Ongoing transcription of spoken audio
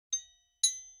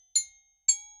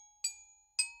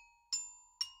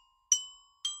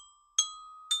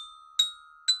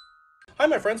Hi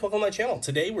my friends, welcome to my channel.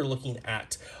 Today we're looking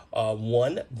at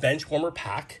one Benchwarmer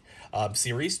pack,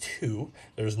 Series 2.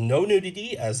 There's no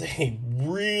nudity as a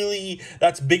really,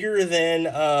 that's bigger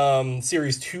than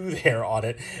Series 2 there on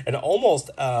it, and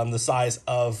almost the size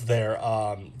of their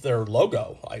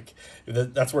logo. Like,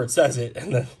 that's where it says it,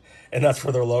 and that's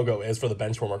where their logo is for the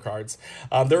Benchwarmer cards.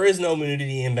 There is no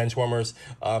nudity in Benchwarmers.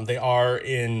 They are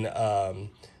in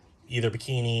either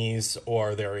bikinis,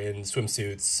 or they're in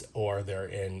swimsuits, or they're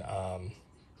in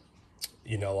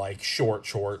you know, like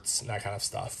shorts and that kind of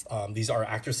stuff. These are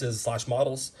actresses /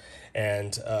 models,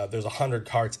 and there's 100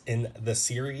 cards in the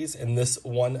series, in this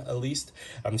one at least.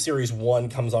 Series 1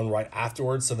 comes on right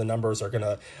afterwards, so the numbers are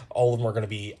gonna, all of them are gonna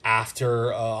be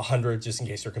after 100, just in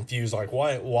case you're confused, like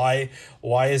why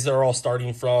is there all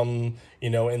starting from, you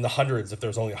know, in the hundreds if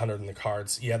there's only 100 in the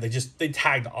cards. Yeah, they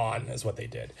tagged on is what they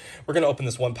did. We're gonna open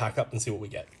this one pack up and see what we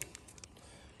get.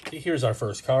 Okay, here's our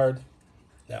first card.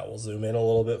 Now we'll zoom in a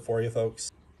little bit for you folks.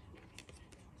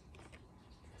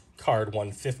 Card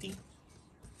 150.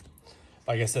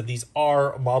 Like I said, these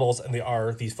are models, and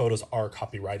these photos are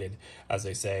copyrighted, as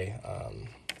they say.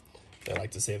 They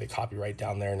like to say the copyright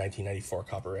down there, 1994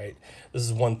 copyright. This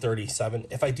is 137.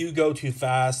 If I do go too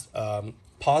fast,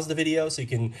 pause the video so you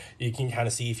can kind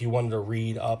of see, if you wanted to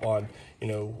read up on, you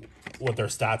know, what their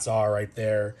stats are right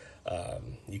there.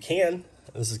 You can.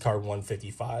 This is card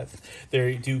 155.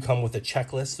 They do come with a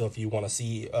checklist, so if you want to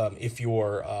see if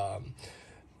you're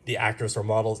the actress or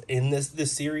models in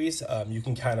this series, you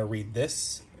can kind of read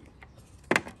this.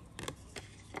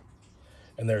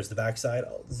 And there's the backside.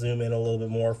 I'll zoom in a little bit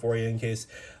more for you in case,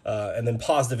 and then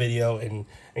pause the video and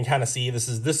kind of see.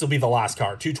 This will be the last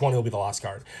card. 220 will be the last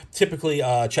card. Typically,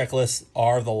 checklists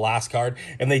are the last card,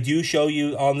 and they do show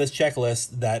you on this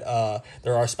checklist that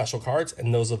there are special cards,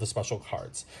 and those are the special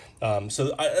cards.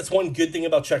 So that's one good thing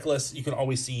about checklists. You can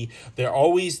always see they're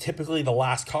always typically the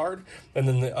last card, and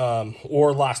then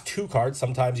or last 2 cards.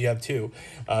 Sometimes you have 2,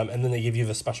 and then they give you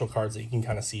the special cards that you can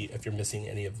kind of see if you're missing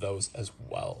any of those as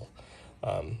well.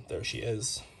 There she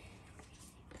is.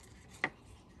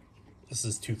 This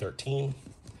is 213.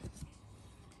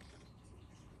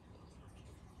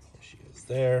 There she is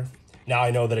there. Now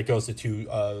I know that it goes to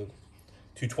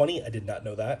 220. I did not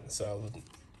know that, so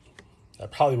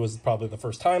that was the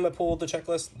first time I pulled the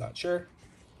checklist. Not sure.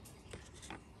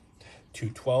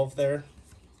 212 there.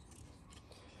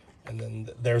 And then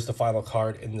there's the final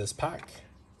card in this pack,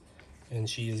 and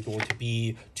she is going to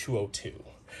be 202.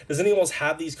 Does anyone else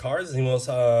have these cards? Is anyone else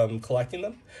collecting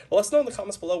them? Well, let us know in the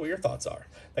comments below what your thoughts are.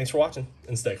 Thanks for watching,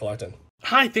 and stay collecting.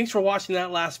 Hi, thanks for watching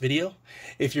that last video.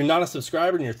 If you're not a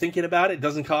subscriber and you're thinking about it, it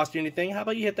doesn't cost you anything. How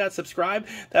about you hit that subscribe,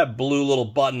 that blue little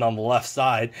button on the left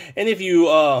side. And if you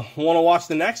want to watch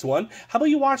the next one, how about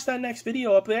you watch that next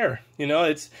video up there? You know,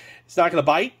 it's not going to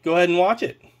bite. Go ahead and watch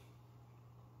it.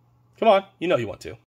 Come on, you know you want to.